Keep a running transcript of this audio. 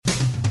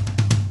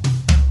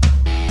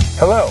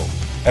Hello,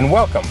 and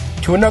welcome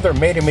to another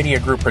Meta Media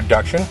Group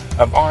production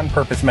of On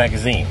Purpose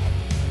Magazine,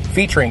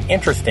 featuring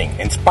interesting,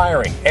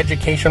 inspiring,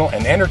 educational,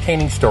 and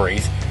entertaining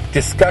stories,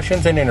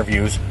 discussions, and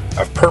interviews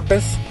of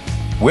purpose,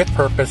 with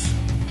purpose,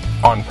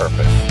 on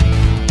purpose.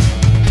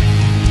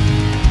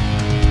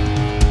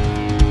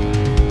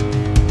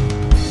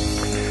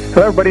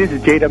 Hello, everybody. This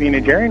is J.W.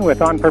 Najarian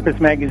with On Purpose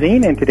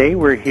Magazine, and today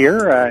we're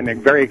here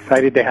and very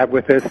excited to have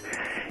with us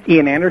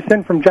Ian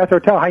Anderson from Jethro,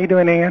 Tull. How you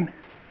doing, Ian?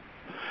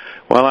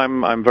 Well,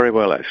 I'm very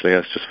well, actually.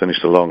 I just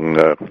finished a long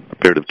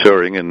period of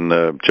touring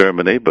in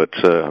Germany, but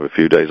I have a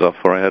few days off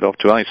before I head off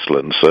to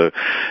Iceland, so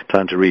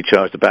time to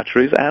recharge the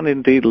batteries and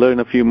indeed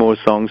learn a few more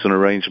songs and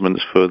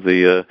arrangements for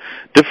the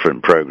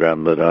different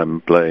program that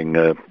I'm playing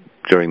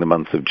during the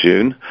month of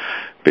June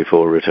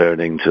before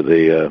returning to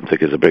the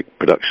Thick as a Brick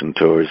production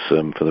tours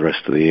for the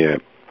rest of the year.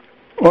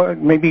 Well,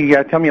 maybe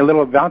tell me a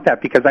little about that,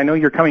 because I know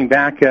you're coming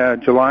back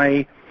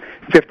July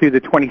 5th through the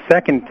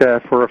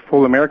 22nd for a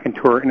full American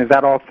tour, and is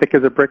that all Thick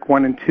as a Brick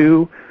 1 and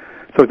 2?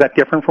 So is that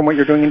different from what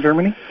you're doing in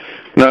Germany?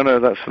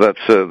 No, that's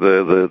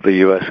the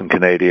U.S. and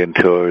Canadian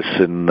tours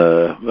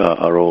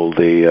are all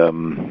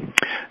the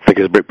Thick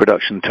as a Brick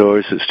production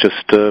tours. It's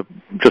just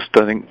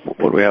I think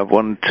what we have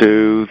 1,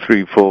 2,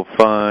 3, 4,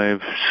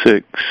 5,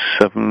 6,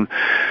 7,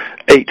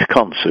 8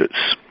 concerts.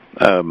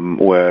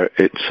 Where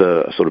it's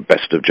a sort of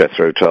best of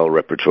Jethro Tull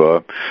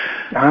repertoire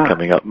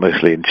coming up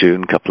mostly in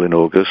June, a couple in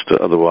August.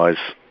 Otherwise,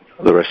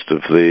 the rest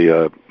of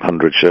the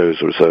 100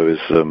 shows or so is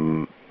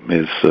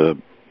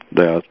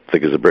they are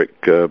Thick as a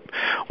Brick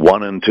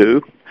 1 and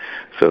 2.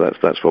 So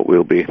that's what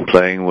we'll be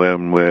playing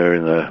when we're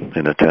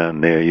in a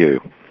town near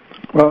you.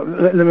 Well,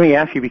 let me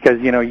ask you,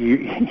 because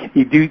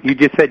you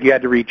just said you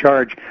had to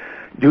recharge.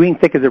 Doing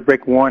Thick as a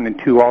Brick 1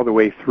 and 2 all the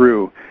way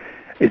through,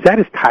 is that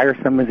as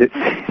tiresome as it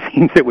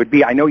seems it would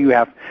be? I know you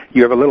have a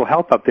little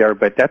help up there,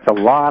 but that's a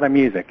lot of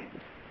music.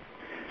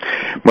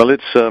 Well,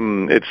 it's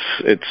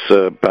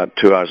about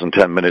 2 hours and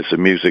 10 minutes of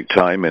music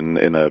time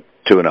in a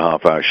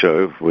 2.5-hour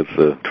show with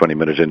the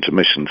 20-minute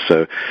intermission.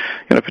 So,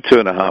 for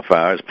 2.5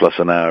 hours plus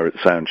an hour at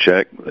sound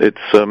check,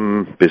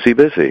 it's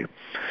busy.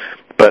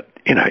 But,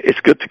 it's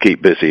good to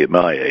keep busy at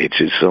my age.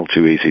 It's all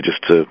too easy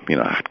just to,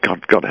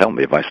 God help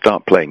me, if I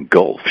start playing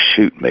golf,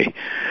 shoot me.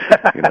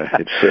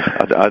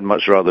 I'd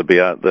much rather be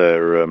out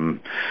there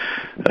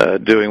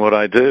doing what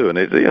I do. And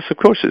yes, of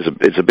course,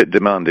 it's a bit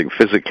demanding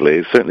physically.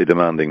 It's certainly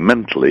demanding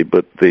mentally.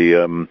 But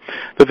the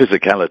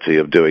physicality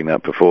of doing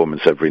that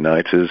performance every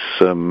night is,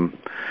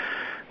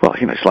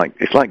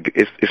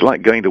 it's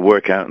like going to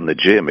work out in the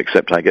gym,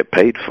 except I get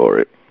paid for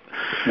it.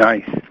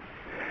 Nice.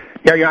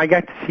 Yeah, I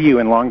got to see you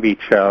in Long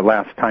Beach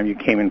last time you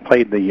came and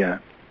played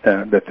the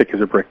Thick as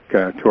a Brick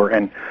tour,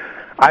 and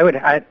I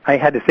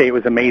had to say it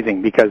was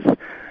amazing, because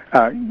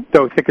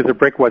though Thick as a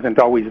Brick wasn't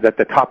always at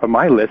the top of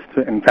my list.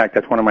 In fact,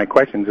 that's one of my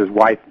questions: is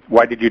why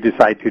did you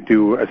decide to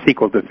do a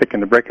sequel to Thick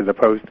and the Brick as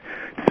opposed to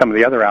some of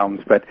the other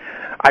albums? But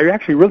I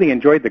actually really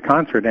enjoyed the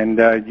concert, and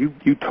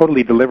you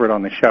totally delivered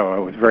on the show. I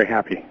was very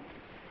happy.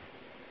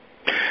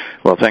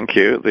 Well, thank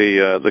you.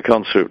 The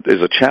concert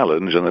is a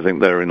challenge, and I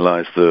think therein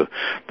lies the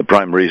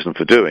prime reason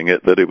for doing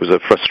it, that it was a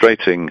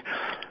frustrating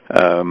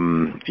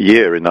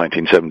year in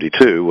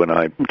 1972 when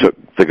I took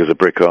Thick as a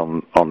Brick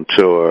on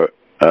tour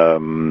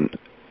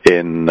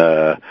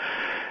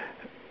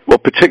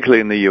particularly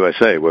in the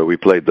USA, where we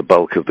played the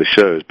bulk of the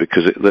shows,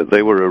 because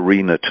they were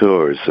arena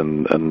tours,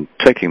 and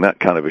taking that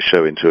kind of a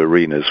show into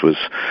arenas was,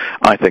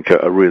 I think,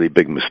 a really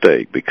big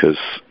mistake, because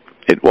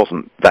it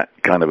wasn't that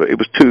kind of it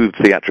was too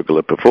theatrical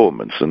a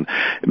performance, and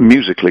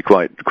musically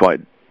quite,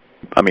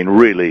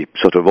 really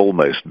sort of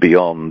almost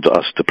beyond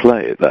us to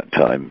play at that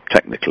time,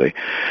 technically.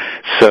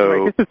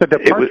 So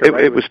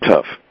it was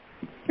tough.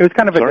 It was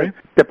kind of a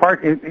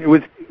departure.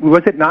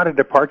 Was it not a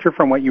departure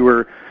from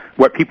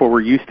what people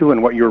were used to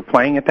and what you were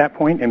playing at that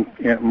point, and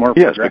more?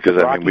 Yes, because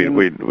by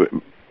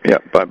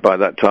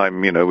that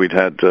time, we'd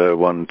had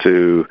 1,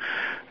 2,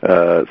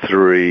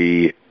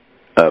 3.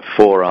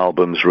 4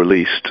 albums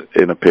released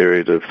in a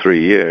period of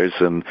 3 years,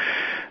 and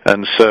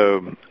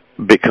so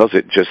because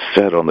it just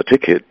said on the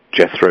ticket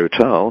Jethro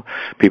Tull,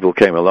 people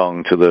came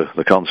along to the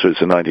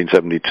concerts in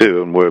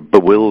 1972 and were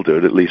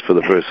bewildered, at least for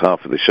the first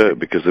half of the show,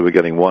 because they were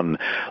getting one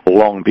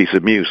long piece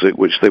of music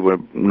which they were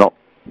not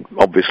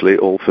obviously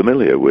all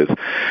familiar with.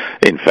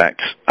 In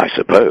fact, I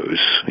suppose,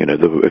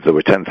 if there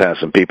were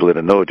 10,000 people in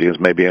an audience,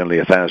 maybe only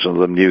 1,000 of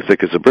them knew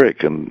Thick as a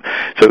Brick, and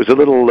so it was a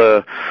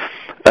little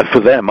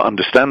for them,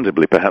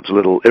 understandably, perhaps a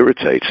little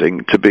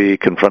irritating to be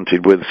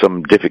confronted with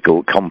some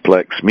difficult,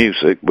 complex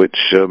music,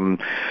 which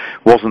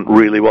wasn't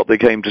really what they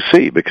came to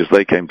see, because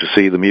they came to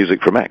see the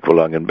music from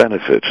Aqualung and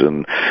Benefit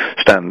and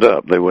Stand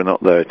Up. They were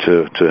not there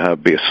to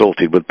be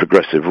assaulted with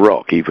progressive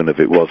rock, even if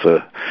it was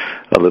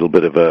a little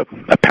bit of a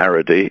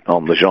parody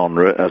on the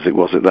genre, as it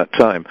was at that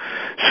time.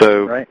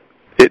 So. Right.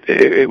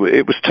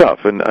 It was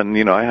tough, and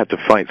I had to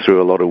fight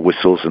through a lot of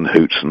whistles and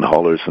hoots and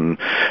hollers, and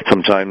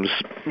sometimes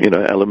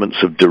elements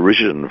of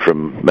derision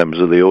from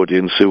members of the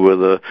audience who were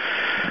the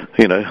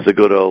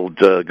good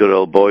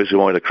old boys who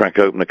wanted to crack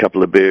open a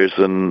couple of beers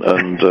and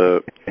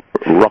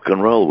rock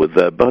and roll with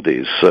their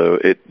buddies. So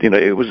it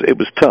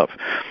was tough,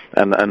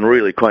 and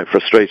really quite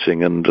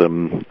frustrating and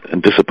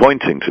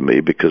disappointing to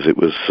me, because it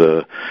was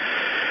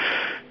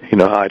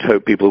I'd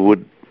hoped people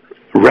would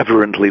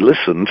reverently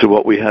listen to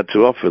what we had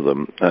to offer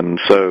them, and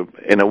so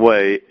in a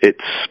way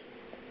it's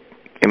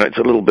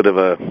a little bit of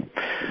a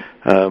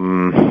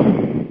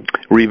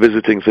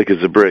revisiting Thick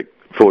as a Brick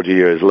 40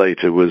 years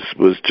later was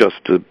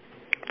just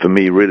for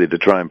me really to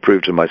try and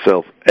prove to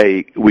myself,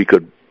 we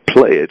could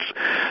play it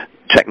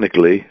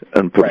technically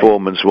and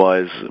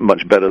performance-wise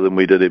much better than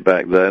we did it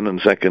back then, and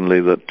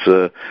secondly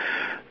that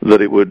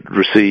it would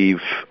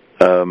receive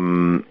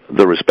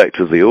the respect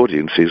of the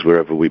audiences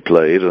wherever we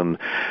played, and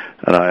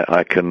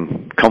I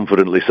can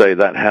confidently say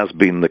that has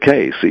been the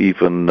case,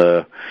 even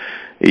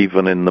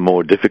in the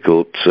more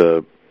difficult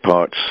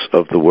parts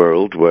of the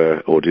world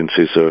where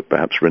audiences are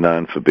perhaps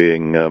renowned for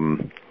being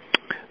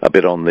a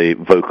bit on the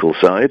vocal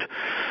side.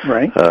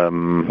 Right.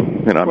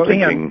 I'm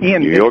thinking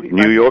Ian,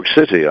 New York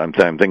City. I'm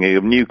thinking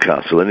of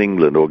Newcastle in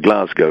England, or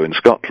Glasgow in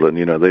Scotland.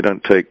 They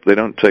don't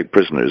take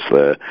prisoners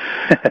there.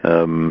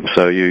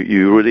 So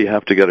you really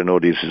have to get an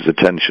audience's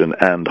attention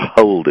and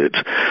hold it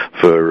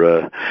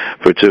for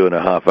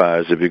 2.5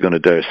 hours if you're going to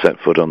dare set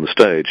foot on the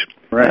stage.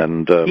 Right.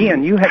 And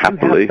Ian, you have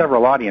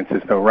several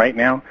audiences though right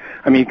now.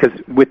 I mean, because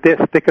with this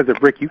Thick as a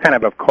Brick, you kind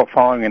of have a cult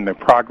following in the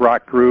prog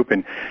rock group,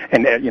 and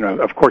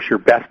of course your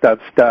best of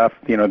stuff.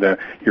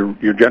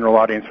 Your general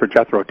audience for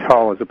Jethro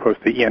Tull as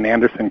opposed to Ian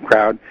Anderson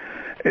crowd.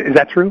 Is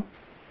that true?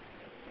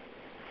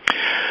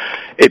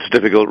 It's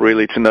difficult,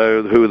 really, to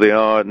know who they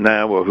are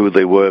now or who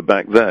they were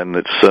back then.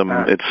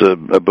 It's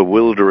a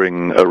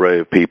bewildering array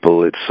of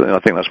people. I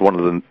think that's one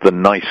of the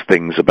nice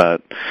things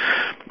about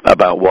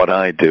what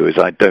I do, is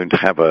I don't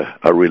have a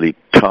really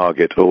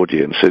target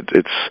audience.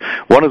 It's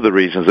one of the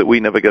reasons that we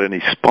never get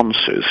any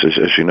sponsors.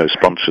 As you know,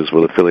 sponsors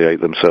will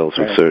affiliate themselves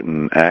with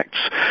certain acts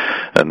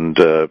and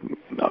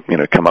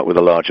come up with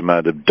a large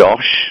amount of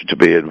dosh to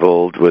be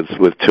involved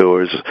with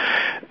tours,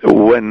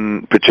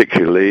 when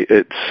particularly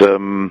it's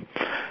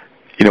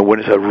when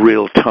it's a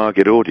real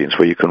target audience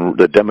where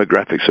the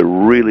demographics are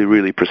really,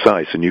 really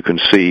precise, and you can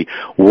see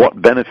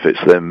what benefits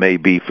there may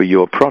be for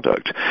your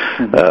product.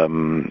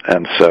 Mm-hmm.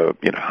 And so,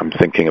 I'm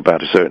thinking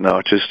about a certain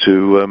artist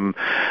who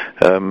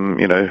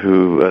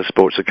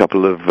sports a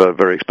couple of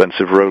very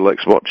expensive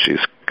Rolex watches,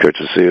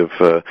 courtesy of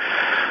the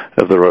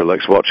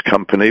Rolex watch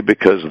company,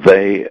 because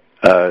they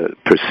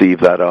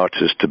perceive that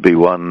artist to be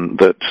one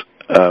that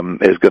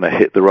is going to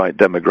hit the right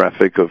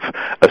demographic of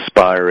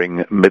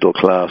aspiring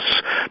middle-class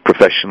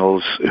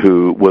professionals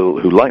who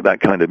like that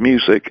kind of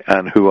music,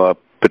 and who are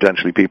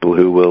potentially people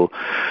who will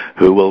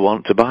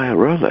want to buy a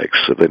Rolex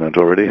if they don't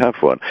already have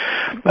one.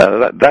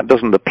 That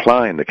doesn't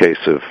apply in the case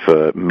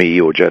of me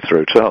or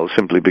Jethro Tull,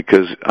 simply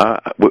because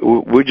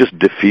we're just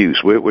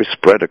diffuse. We're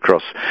spread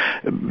across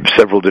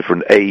several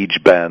different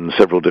age bands,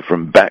 several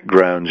different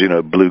backgrounds.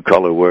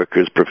 Blue-collar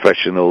workers,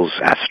 professionals,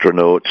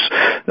 astronauts,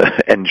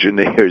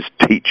 engineers,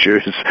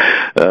 teachers,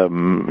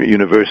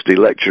 university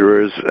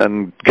lecturers,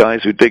 and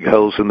guys who dig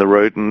holes in the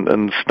road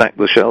and stack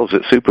the shelves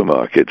at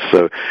supermarkets.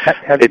 So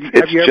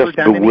it's just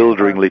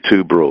bewilderingly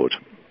too broad.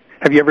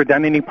 Have you ever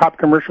done any pop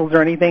commercials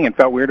or anything and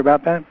felt weird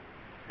about that?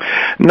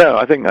 No,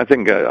 I think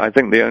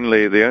the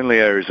only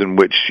areas in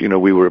which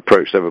we were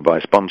approached ever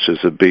by sponsors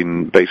have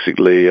been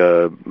basically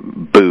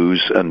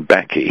booze and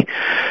Becky,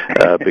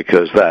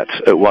 because that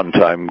at one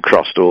time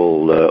crossed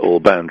all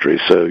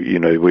boundaries. So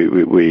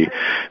we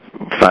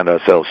found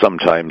ourselves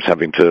sometimes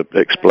having to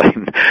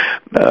explain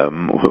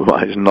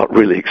why it's not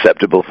really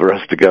acceptable for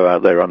us to go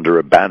out there under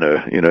a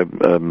banner,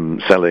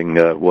 selling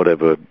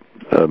whatever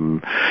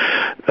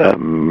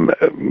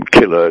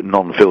killer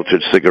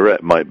non-filtered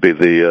cigarette might be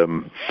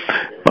the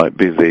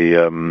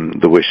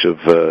wish of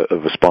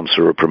a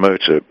sponsor or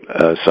promoter.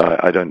 So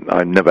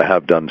I never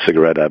have done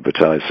cigarette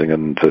advertising,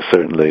 and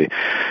certainly in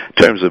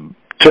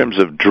terms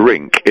of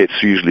drink,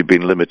 it's usually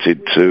been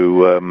limited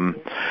to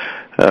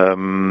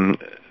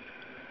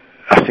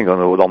I think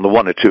on the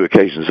one or two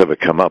occasions ever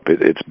come up,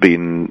 it's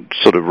been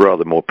sort of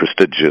rather more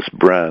prestigious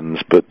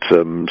brands, but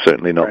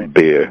certainly not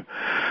beer.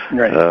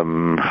 Right.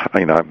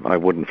 I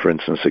wouldn't, for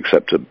instance,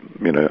 accept a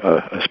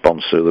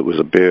sponsor that was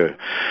a beer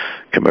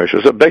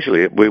commercial. So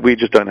basically, we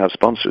just don't have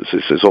sponsors.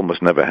 It's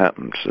almost never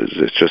happened.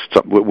 It's just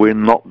we're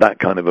not that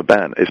kind of a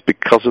band. It's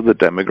because of the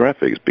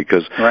demographics,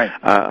 because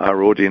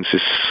our audience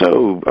is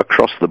so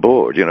across the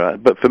board.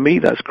 But for me,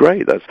 that's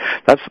great.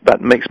 That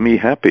makes me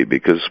happy,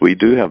 because we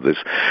do have this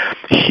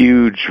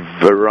huge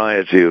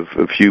variety of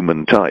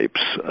human types.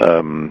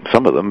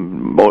 Some of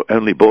them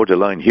only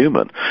borderline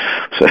human.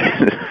 So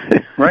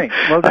right.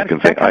 Well, that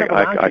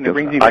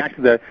brings me back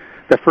to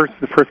the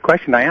first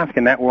question I asked,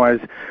 and that was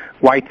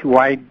why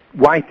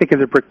Thick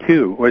as a Brick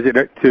 2? Was it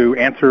to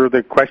answer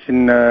the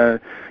question,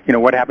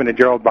 what happened to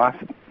Gerald Boss?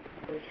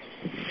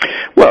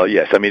 Well,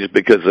 yes. I mean, it's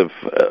because of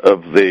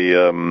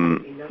the.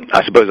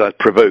 I suppose I was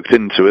provoked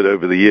into it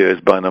over the years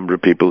by a number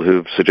of people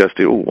who've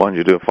suggested, why don't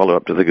you do a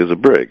follow-up to Thick as a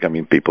Brick? I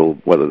mean, people,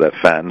 whether they're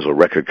fans or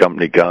record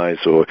company guys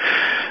or,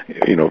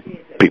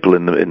 people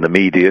in the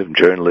media,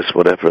 journalists,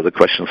 whatever. The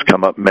questions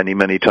come up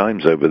many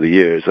times over the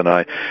years, and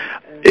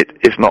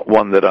it's not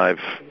one that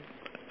I've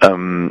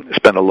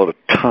spent a lot of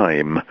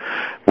time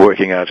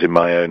working out in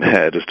my own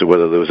head as to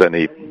whether there was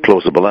any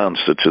plausible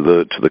answer to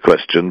the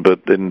question.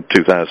 But in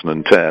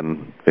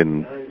 2010,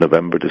 in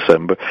November,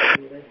 December,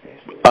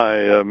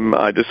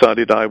 I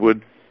decided I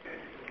would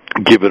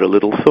give it a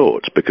little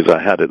thought, because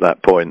I had at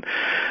that point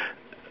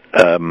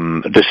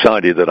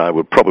decided that I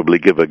would probably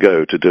give a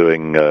go to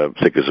doing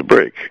Thick as a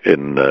Brick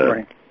in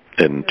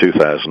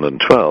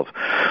 2012,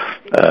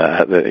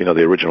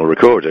 the original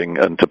recording,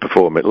 and to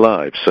perform it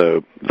live.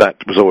 So that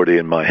was already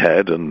in my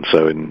head, and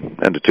so in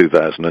end of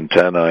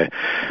 2010 I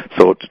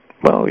thought,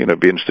 well, it'd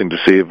be interesting to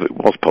see if it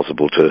was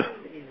possible to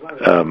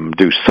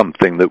do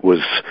something that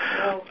was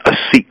a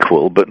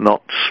sequel, but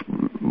not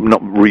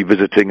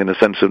revisiting in a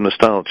sense of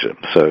nostalgia.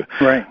 So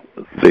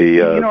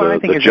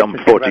the jump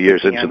 40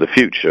 years into the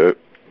future.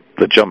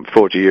 The jump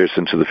 40 years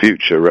into the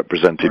future,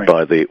 represented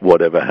by the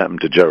 "whatever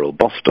happened to Gerald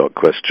Bostock"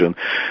 question,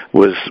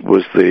 was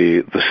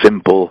the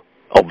simple,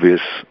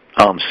 obvious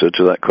answer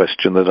to that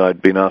question that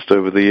I'd been asked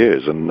over the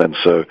years, and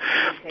so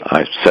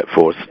I set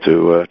forth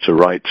to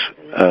write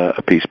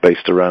a piece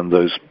based around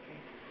those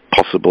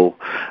possible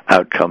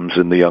outcomes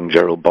in the young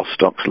Gerald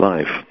Bostock's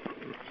life.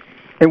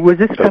 And was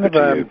this kind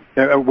of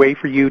a way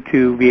for you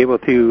to be able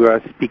to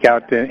speak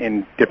out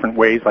in different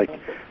ways, like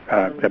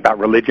about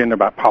religion,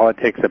 about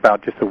politics,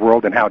 about just the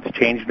world and how it's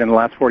changed in the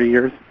last 40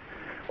 years?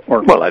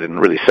 Well, I didn't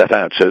really set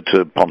out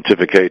to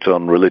pontificate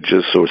on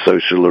religious or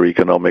social or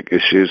economic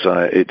issues.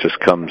 It just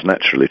comes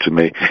naturally to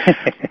me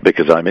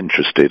because I'm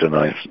interested, and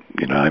I'm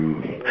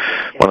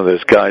one of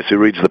those guys who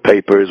reads the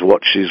papers,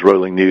 watches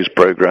rolling news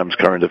programs,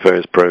 current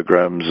affairs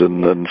programs,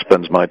 and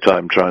spends my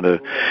time trying to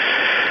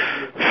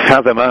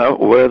fathom out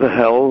where the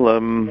hell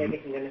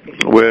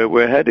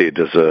we're headed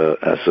as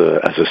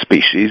a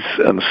species.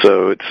 And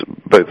so it's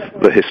both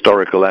the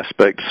historical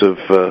aspects of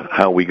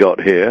how we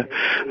got here,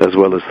 as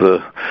well as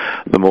the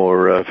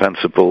more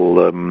fanciful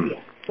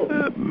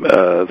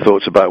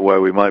thoughts about where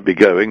we might be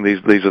going.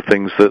 These are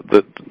things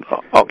that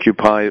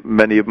occupy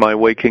many of my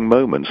waking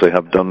moments. They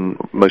have done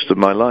most of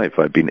my life.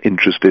 I've been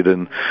interested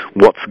in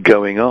what's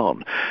going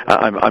on.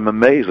 I'm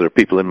amazed there are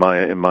people in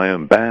my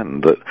own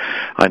band that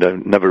I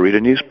never read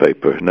a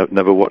newspaper,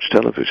 never watch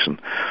television,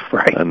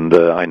 right? And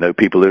I know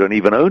people who don't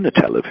even own a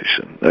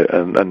television.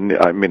 And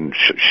I mean,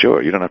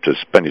 sure, you don't have to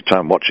spend your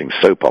time watching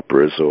soap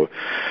operas or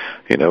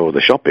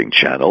the shopping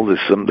channel. There's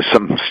some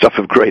stuff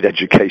of great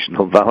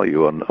educational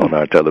value on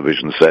our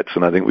television sets,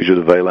 and I think we should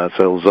avail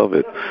ourselves of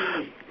it.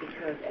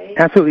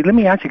 Absolutely. Let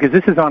me ask you, because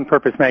this is On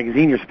Purpose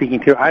magazine you're speaking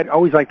to. I'd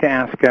always like to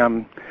ask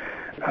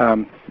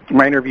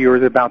my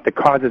interviewers about the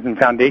causes and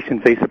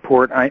foundations they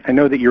support. I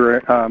know that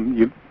you're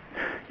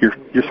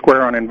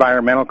square on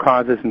environmental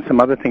causes and some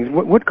other things.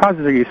 What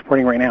causes are you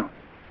supporting right now?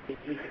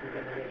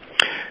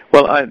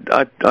 Well,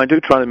 I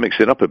do try to mix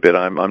it up a bit.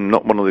 I'm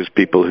not one of those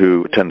people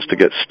who tends to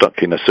get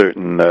stuck in a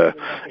certain,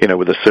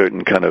 with a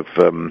certain kind of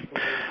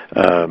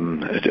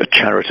a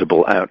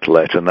charitable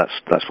outlet, and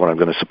that's what I'm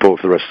going to support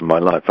for the rest of my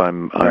life.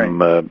 I'm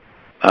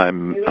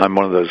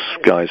one of those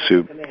guys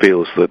who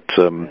feels that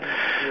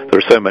there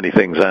are so many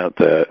things out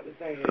there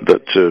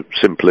that to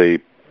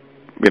simply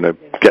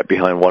get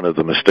behind one of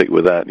them and stick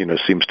with that,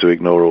 seems to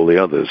ignore all the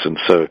others. And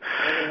so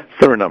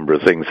there are a number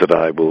of things that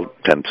I will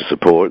tend to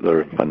support.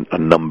 There are a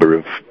number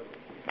of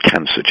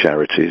cancer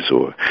charities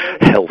or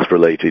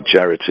health-related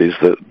charities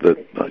that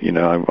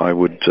I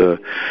would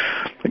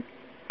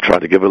try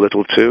to give a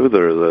little to.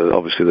 There are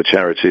obviously the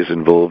charities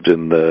involved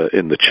in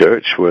the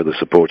church, where the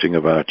supporting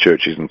of our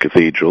churches and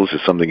cathedrals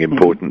is something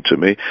important to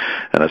me.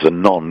 And as a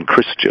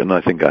non-Christian,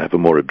 I think I have a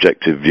more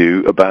objective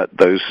view about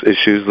those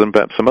issues than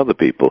perhaps some other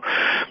people.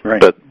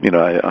 Right. But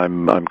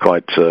I'm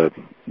quite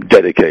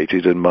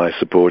dedicated in my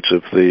support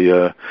of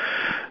the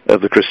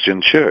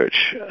Christian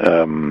Church.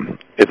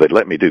 If they'd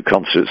let me do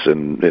concerts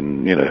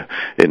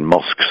in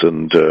mosques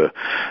and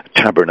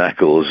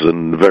tabernacles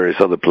and various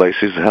other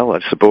places, hell,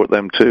 I'd support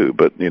them too.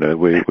 But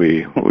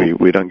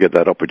we don't get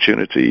that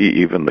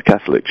opportunity. Even the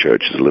Catholic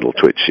Church is a little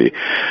twitchy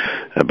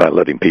about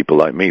letting people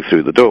like me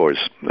through the doors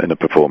in a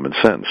performance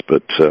sense.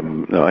 But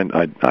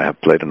I have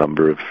played a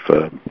number of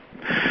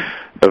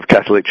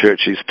Catholic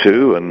churches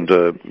too, and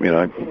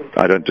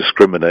I don't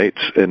discriminate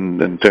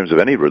in terms of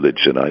any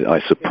religion.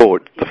 I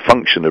support the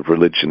function of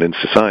religion in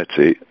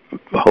society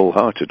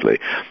wholeheartedly,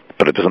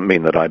 but it doesn't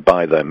mean that I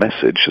buy their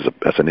message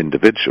as an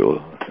individual.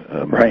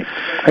 Right.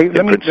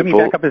 Let me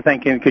back up a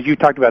second, because you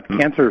talked about the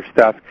cancer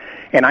stuff,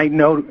 and I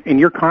know in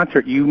your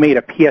concert you made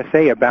a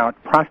PSA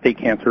about prostate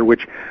cancer,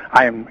 which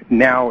I am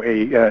now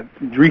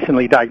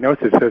recently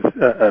diagnosed as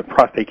a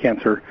prostate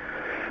cancer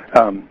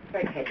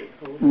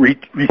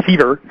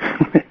receiver,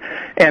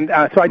 and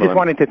so I just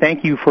wanted to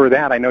thank you for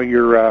that. I know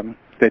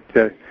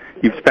that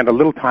you've spent a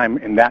little time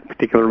in that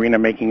particular arena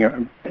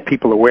making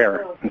people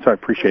aware, and so I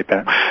appreciate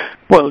that.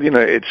 Well,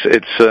 it's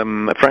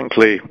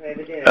frankly,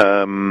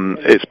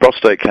 it's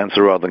prostate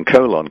cancer rather than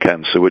colon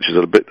cancer, which is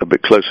a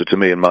bit closer to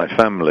me and my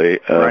family,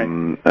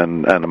 and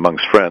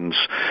amongst friends.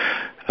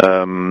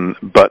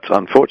 But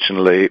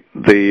unfortunately,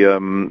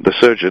 the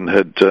surgeon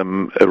had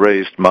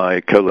erased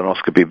my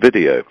colonoscopy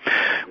video,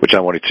 which I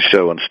wanted to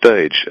show on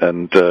stage,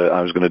 and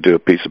I was going to do a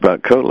piece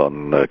about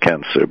colon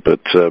cancer,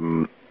 but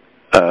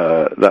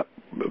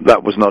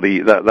that was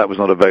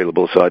not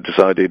available. So I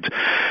decided,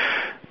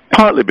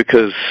 partly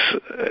because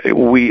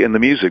we in the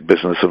music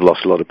business have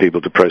lost a lot of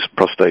people to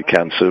prostate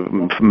cancer.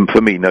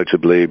 For me,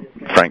 notably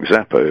Frank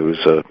Zappa, who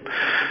was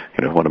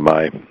one of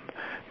my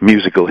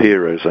musical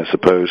heroes, I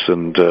suppose,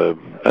 and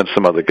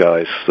some other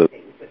guys that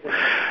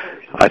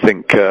I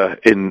think,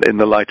 in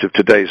the light of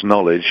today's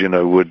knowledge,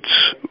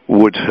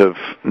 would have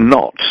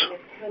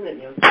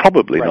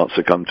probably not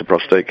succumbed to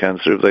prostate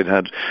cancer if they'd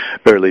had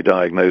early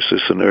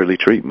diagnosis and early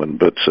treatment.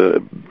 But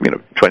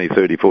 20,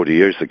 30, 40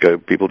 years ago,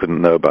 people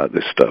didn't know about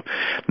this stuff.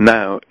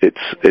 Now it's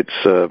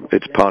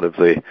part of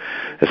the,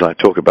 as I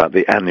talk about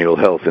the annual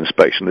health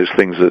inspection, there's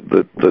things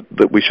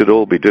that we should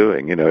all be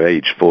doing.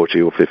 Age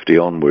 40 or 50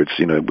 onwards.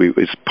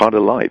 It's part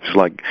of life. It's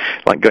like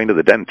going to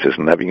the dentist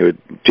and having your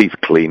teeth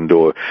cleaned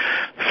or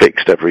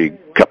fixed every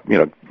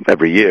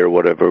year or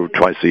whatever,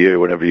 twice a year,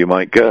 whenever you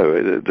might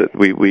go.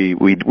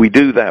 We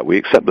do that. We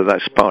accept that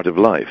that's part of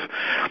life,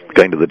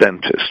 going to the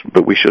dentist.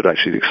 But we should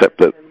actually accept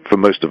that for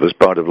most of us,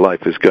 part of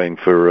life is going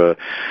for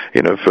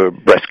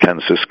breast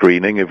cancer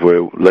screening if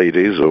we're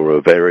ladies, or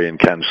ovarian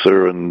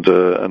cancer, and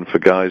for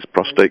guys,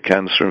 prostate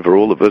cancer, and for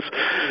all of us,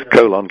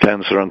 colon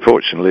cancer.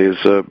 Unfortunately,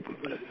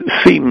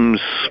 seems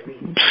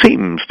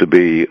to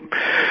be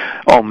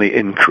on the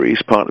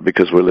increase, partly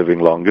because we're living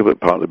longer, but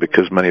partly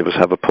because many of us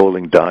have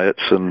appalling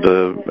diets and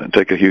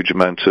take a huge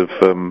amount of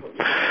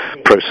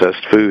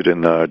processed food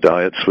in our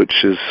diets,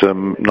 which is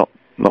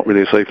not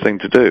really a safe thing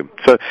to do.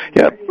 So,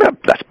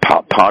 that's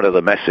part of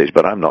the message,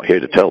 but I'm not here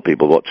to tell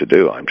people what to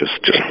do. I'm just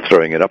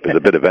throwing it up as a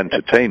bit of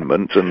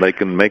entertainment, and they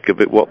can make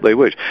of it what they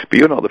wish. But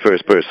you're not the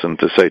first person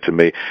to say to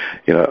me,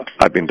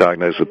 I've been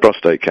diagnosed with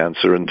prostate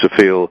cancer, and to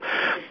feel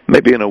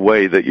maybe in a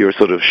way that you're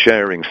sort of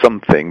sharing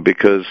something,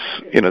 because,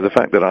 the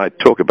fact that I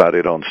talk about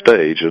it on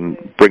stage and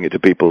bring it to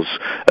people's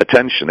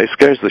attention, it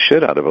scares the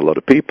shit out of a lot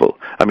of people.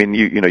 I mean,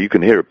 you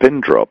can hear a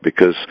pin drop,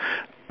 because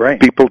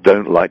people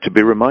don't like to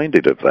be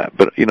reminded of that.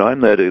 But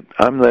I'm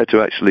there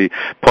to actually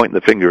point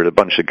the finger at a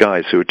bunch of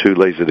guys who are too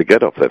lazy to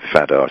get off their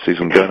fat arses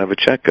and go and have a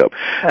checkup.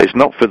 It's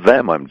not for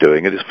them I'm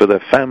doing it. It's for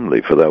their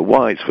family, for their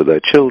wives, for their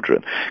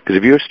children. Because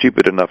if you're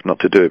stupid enough not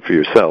to do it for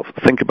yourself,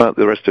 think about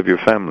the rest of your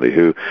family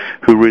who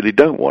really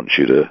don't want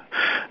you to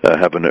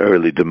have an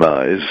early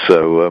demise.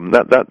 So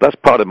that's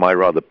part of my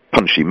rather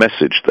punchy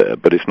message there.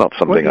 But it's not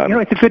something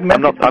it's a good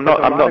message.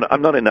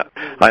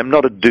 I'm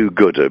not a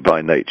do-gooder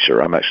by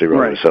nature. I'm actually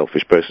rather a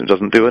selfish person who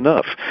doesn't do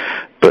enough.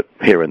 But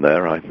here and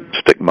there, I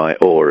stick my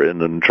oar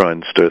in and try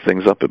and stir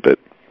things up a bit.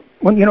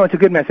 Well, it's a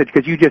good message,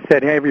 because you just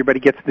said, hey, everybody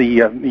gets the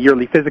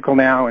yearly physical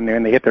now, and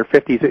they hit their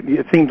 50s.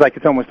 It seems like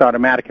it's almost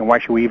automatic, and why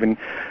should we even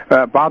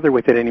bother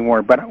with it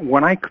anymore? But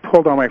when I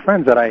told all my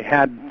friends that I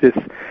had this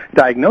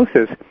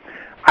diagnosis,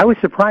 I was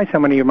surprised how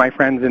many of my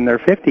friends in their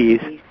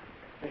 50s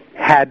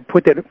had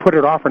put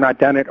it off or not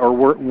done it, or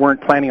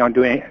weren't planning on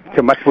doing it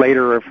till much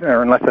later,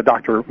 or unless the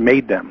doctor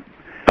made them.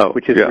 Oh,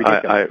 which is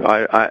ridiculous.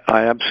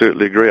 I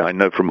absolutely agree. I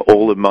know from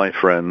all of my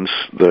friends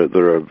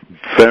there are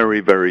very,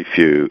 very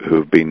few who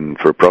have been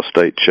for a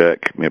prostate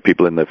check.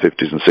 People in their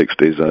 50s and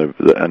 60s,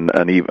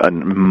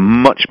 and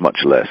much,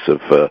 much less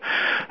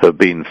have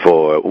been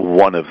for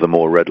one of the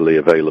more readily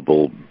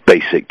available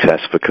basic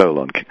tests for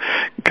colon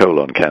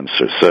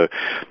cancer. So,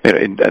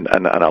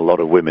 and a lot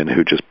of women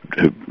who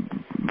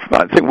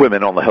I think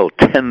women on the whole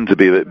tend to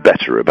be a bit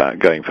better about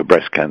going for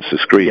breast cancer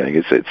screening.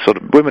 It's sort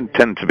of, women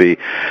tend to be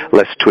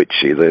less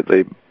twitchy.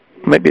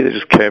 Maybe they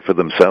just care for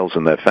themselves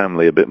and their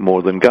family a bit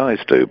more than guys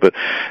do. But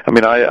I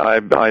mean, I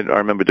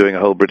remember doing a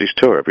whole British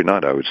tour. Every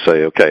night I would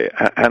say, okay,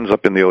 hands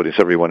up in the audience,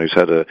 everyone who's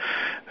had a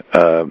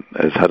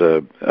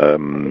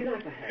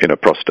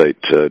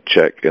prostate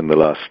check in the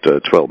last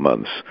 12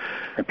 months.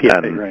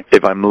 And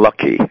if I'm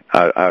lucky,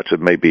 out of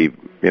maybe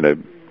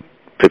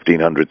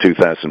 1,500,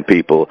 2,000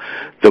 people,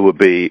 there would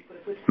be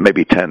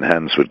maybe 10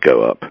 hands would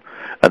go up,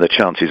 and the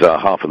chances are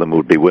half of them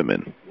would be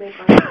women.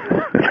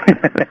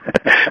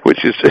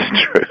 Which is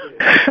true,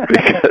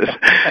 because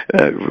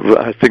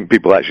I think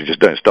people actually just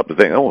don't stop to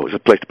think, oh, there's a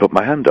place to put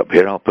my hand up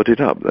here, I'll put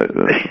it up.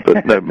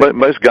 But no,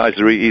 most guys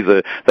are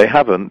either they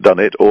haven't done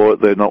it, or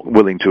they're not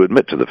willing to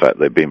admit to the fact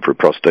they've been for a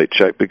prostate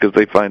check, because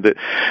they find it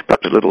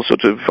perhaps a little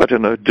sort of,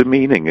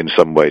 demeaning in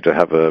some way to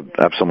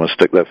have someone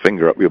stick their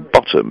finger up your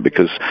bottom,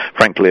 because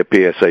frankly a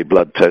PSA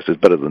blood test is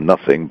better than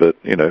nothing. But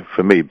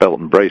for me, belt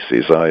and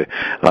braces, I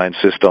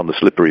insist on the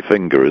slippery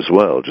finger as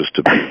well, just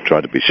to try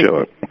to be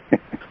sure.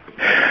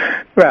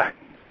 Well,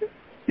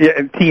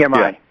 Yeah, TMI.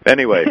 Yeah.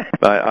 Anyway,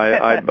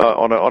 I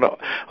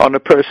on a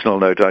personal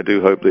note, I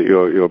do hope that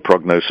your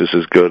prognosis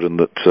is good and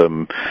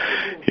that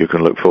you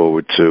can look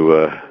forward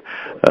to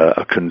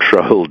a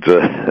controlled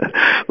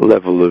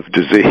level of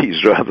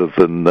disease rather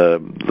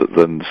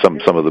than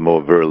some of the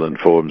more virulent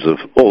forms of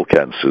all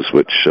cancers,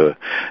 which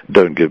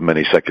don't give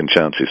many second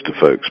chances to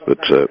folks. But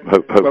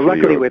hopefully, well,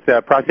 luckily with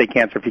prostate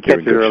cancer, if you catch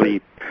it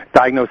early,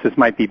 diagnosis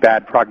might be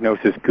bad,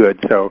 prognosis good.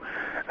 So.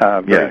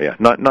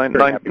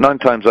 Nine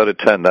times out of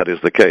 10 that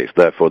is the case.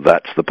 Therefore,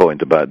 that's the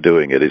point about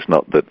doing it. It's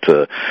not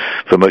that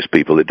for most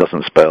people it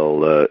doesn't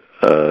spell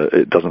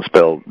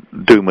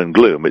doom and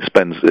gloom. It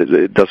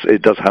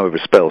does, however,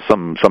 spell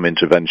some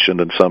intervention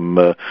and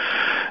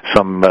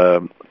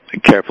some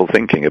careful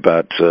thinking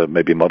about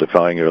maybe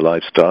modifying your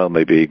lifestyle,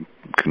 maybe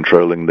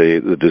controlling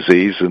the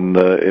disease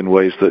in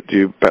ways that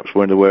you perhaps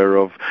weren't aware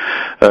of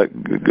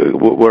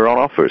were on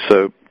offer.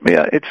 So.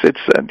 Yeah,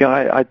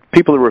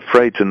 people are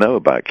afraid to know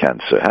about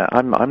cancer.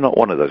 I'm not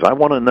one of those. I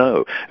want to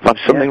know. If I've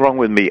something wrong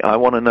with me, I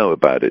want to know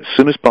about it as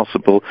soon as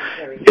possible.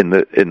 In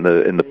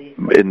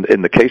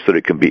the case that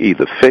it can be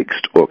either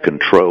fixed or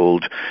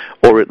controlled,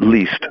 or at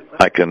least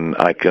I can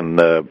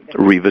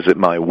revisit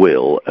my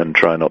will and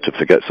try not to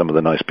forget some of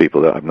the nice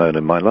people that I've known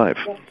in my life.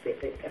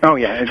 Oh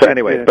yeah. So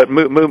anyway, but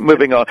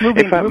moving on.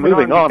 In fact,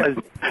 moving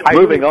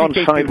on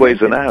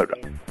sideways and out.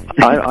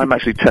 I'm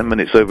actually 10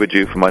 minutes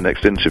overdue for my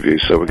next interview,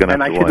 so we're going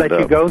to have to wind up. And I should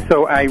let you go,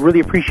 so I really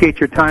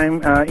appreciate your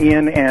time,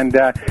 Ian, and,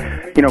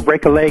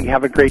 break a leg,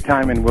 have a great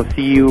time, and we'll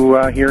see you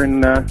here in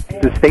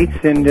the States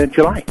in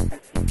July.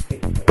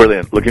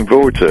 Brilliant. Looking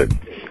forward to it.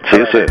 See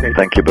you soon.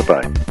 Thank you.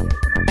 Bye-bye.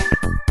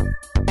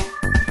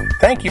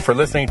 Thank you for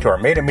listening to our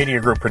Meta Media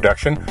Group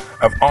production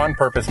of On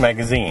Purpose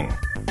Magazine.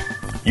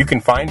 You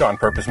can find On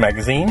Purpose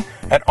Magazine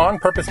at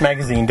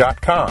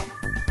onpurposemagazine.com.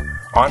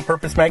 On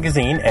Purpose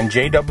Magazine and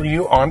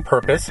JW On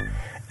Purpose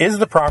is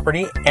the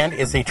property and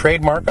is a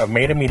trademark of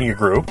Meta Media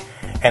Group,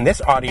 and this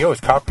audio is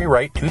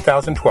copyright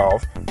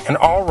 2012, and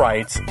all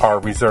rights are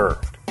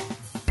reserved.